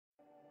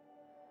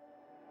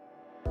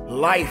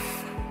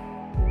Life,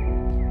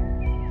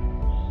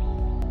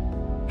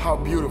 how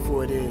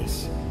beautiful it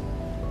is.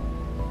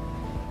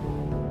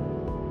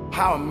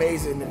 How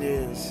amazing it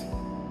is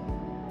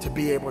to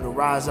be able to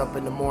rise up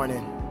in the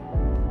morning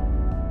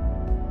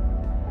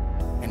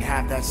and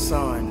have that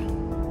sun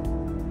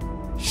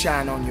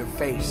shine on your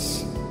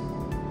face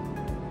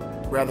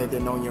rather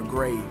than on your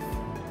grave.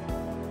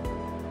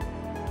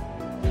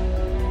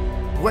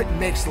 What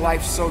makes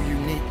life so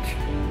unique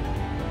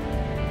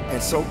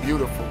and so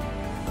beautiful?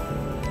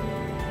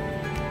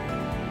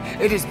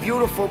 It is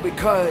beautiful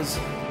because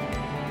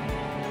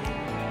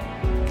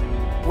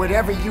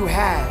whatever you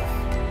have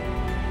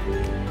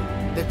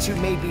that you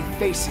may be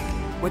facing,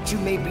 what you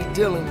may be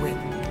dealing with,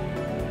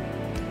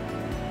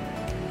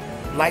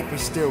 life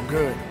is still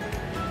good.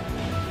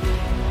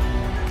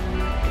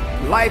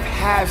 Life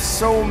has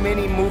so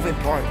many moving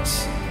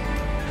parts,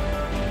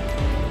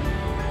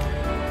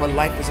 but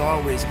life is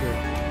always good.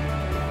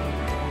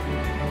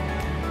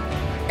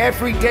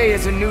 Every day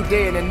is a new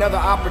day and another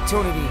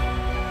opportunity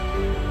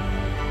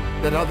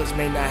that others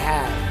may not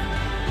have.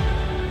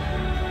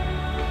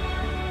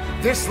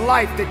 This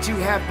life that you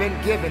have been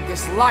given,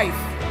 this life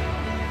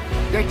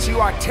that you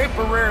are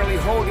temporarily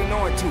holding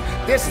on to,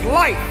 this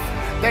life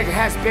that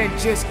has been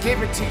just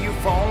given to you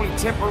for only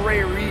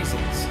temporary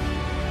reasons,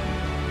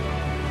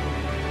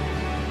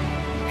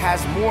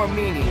 has more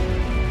meaning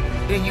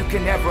than you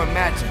can ever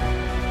imagine.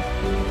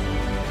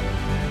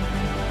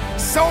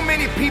 So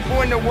many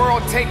people in the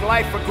world take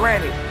life for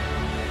granted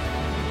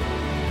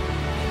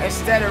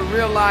instead of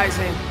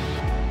realizing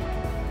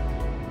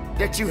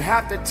that you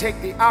have to take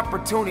the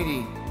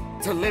opportunity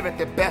to live it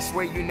the best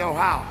way you know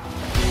how.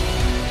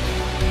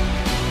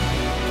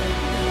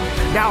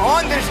 Now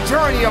on this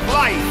journey of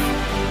life,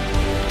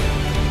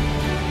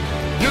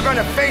 you're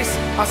gonna face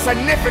a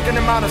significant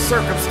amount of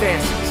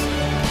circumstances,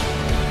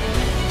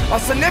 a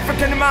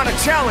significant amount of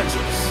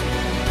challenges.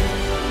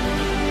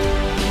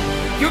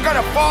 You're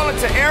gonna fall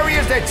into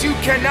areas that you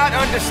cannot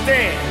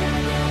understand.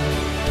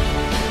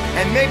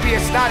 And maybe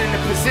it's not in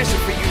a position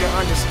for you to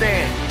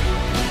understand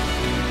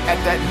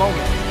at that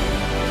moment.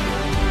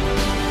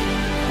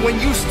 When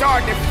you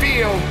start to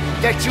feel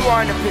that you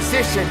are in a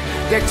position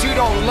that you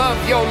don't love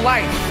your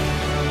life,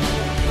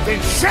 then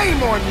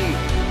shame on you,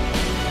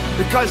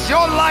 because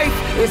your life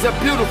is a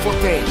beautiful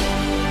thing.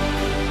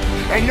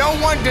 And no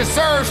one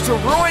deserves to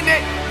ruin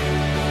it.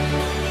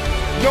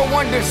 No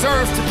one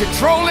deserves to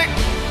control it.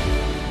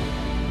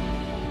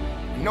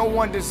 No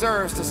one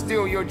deserves to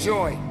steal your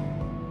joy.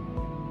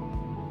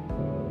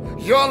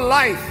 Your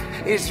life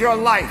is your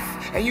life,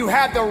 and you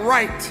have the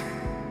right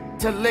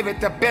to live it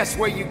the best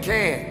way you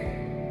can.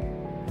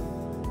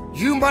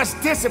 You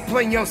must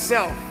discipline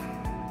yourself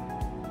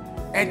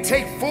and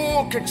take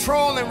full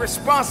control and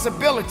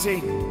responsibility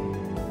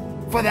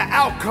for the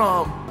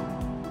outcome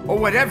or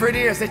whatever it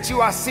is that you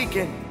are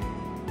seeking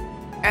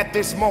at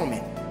this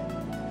moment.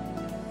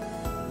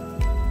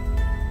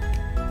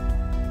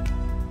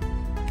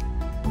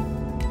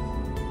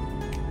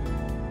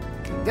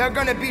 There are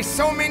gonna be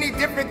so many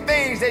different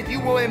things that you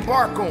will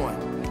embark on.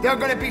 There are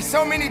gonna be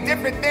so many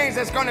different things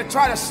that's gonna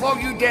try to slow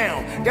you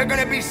down. There are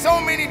gonna be so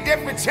many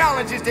different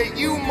challenges that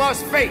you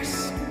must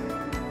face.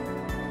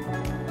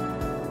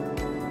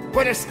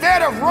 But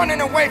instead of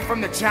running away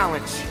from the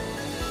challenge,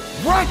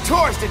 run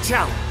towards the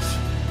challenge.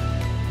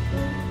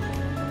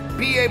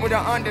 Be able to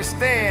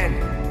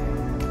understand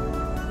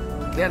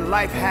that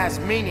life has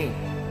meaning.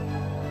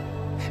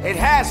 It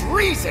has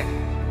reason.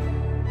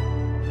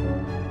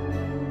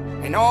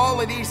 And all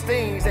of these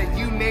things that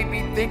you may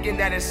be thinking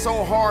that is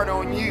so hard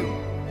on you,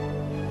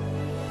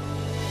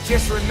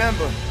 just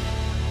remember,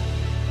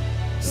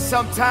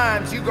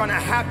 sometimes you're gonna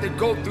have to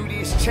go through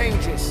these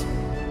changes,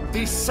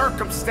 these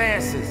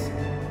circumstances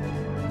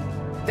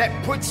that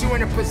puts you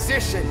in a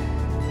position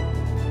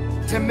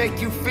to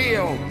make you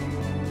feel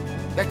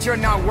that you're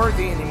not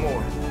worthy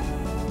anymore.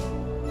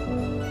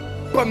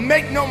 But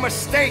make no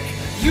mistake,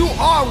 you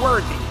are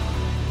worthy.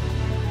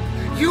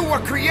 You were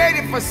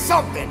created for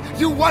something.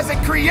 You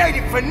wasn't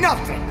created for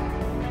nothing.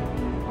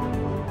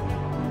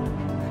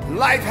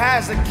 Life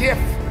has a gift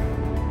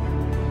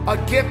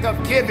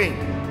of giving,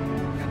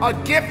 a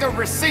gift of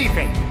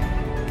receiving.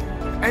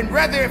 And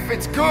whether if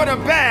it's good or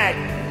bad,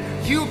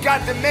 you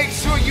got to make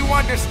sure you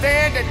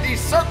understand that these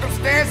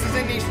circumstances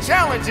and these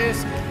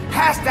challenges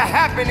has to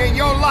happen in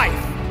your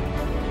life.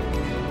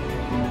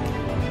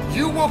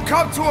 You will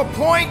come to a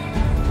point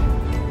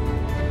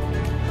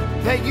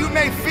that you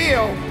may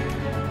feel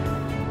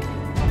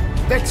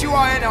that you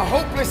are in a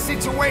hopeless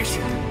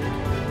situation.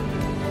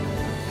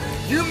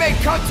 You may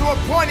come to a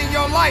point in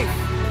your life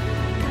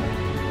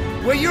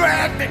where you're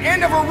at the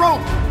end of a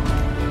rope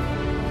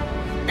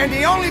and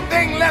the only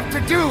thing left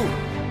to do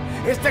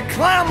is to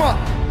climb up,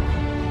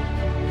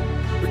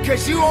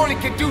 because you only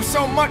can do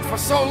so much for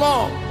so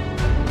long.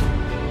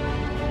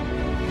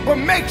 But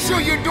make sure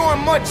you're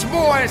doing much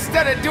more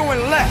instead of doing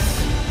less.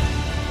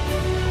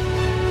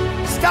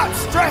 Stop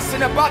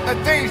stressing about the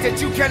things that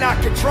you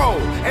cannot control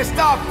and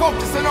start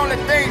focusing on the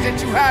things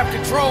that you have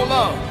control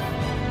of.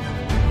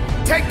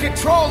 Take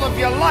control of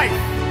your life.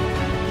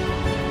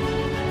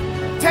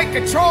 Take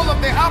control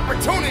of the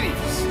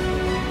opportunities.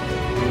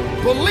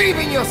 Believe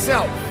in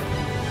yourself.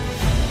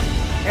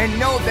 And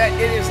know that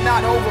it is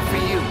not over for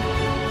you.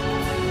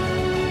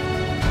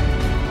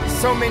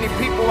 So many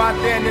people out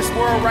there in this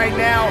world right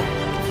now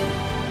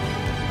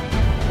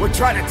will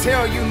try to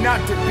tell you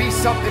not to be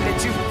something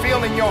that you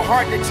feel in your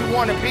heart that you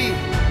want to be.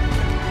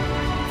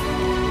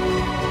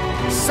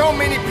 So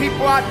many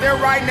people out there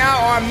right now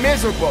are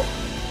miserable,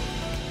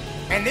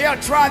 and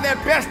they'll try their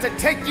best to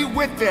take you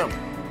with them.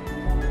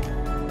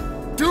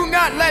 Do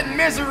not let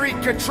misery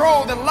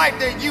control the life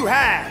that you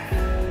have.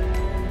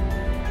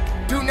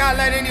 Do not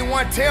let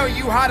anyone tell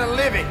you how to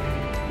live it.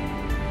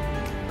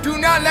 Do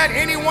not let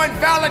anyone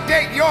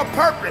validate your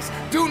purpose.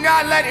 Do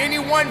not let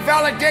anyone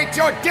validate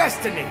your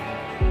destiny.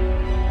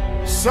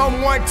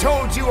 Someone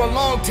told you a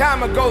long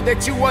time ago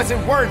that you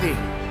wasn't worthy.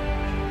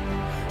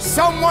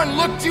 Someone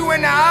looked you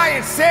in the eye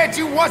and said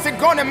you wasn't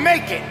gonna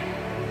make it.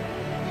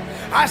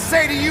 I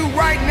say to you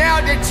right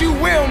now that you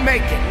will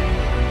make it.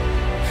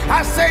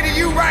 I say to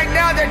you right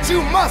now that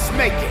you must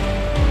make it.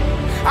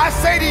 I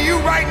say to you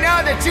right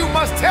now that you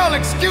must tell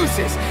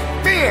excuses,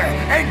 fear,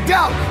 and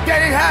doubt that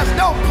it has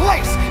no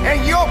place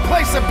in your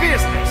place of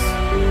business.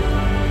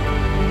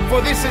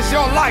 For this is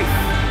your life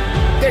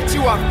that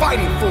you are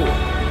fighting for.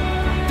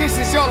 This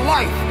is your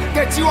life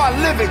that you are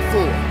living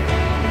for.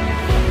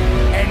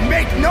 And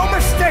make no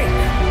mistake,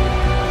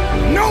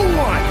 no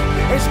one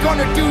is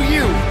gonna do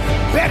you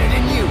better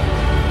than you.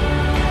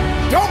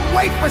 Don't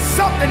wait for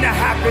something to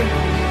happen.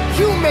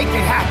 You make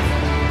it happen.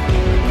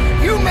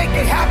 You make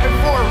it happen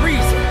for a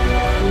reason.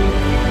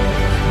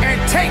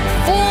 And take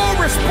full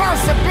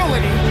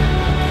responsibility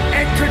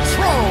and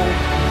control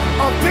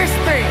of this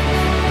thing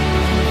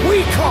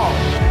we call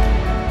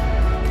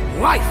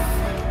life.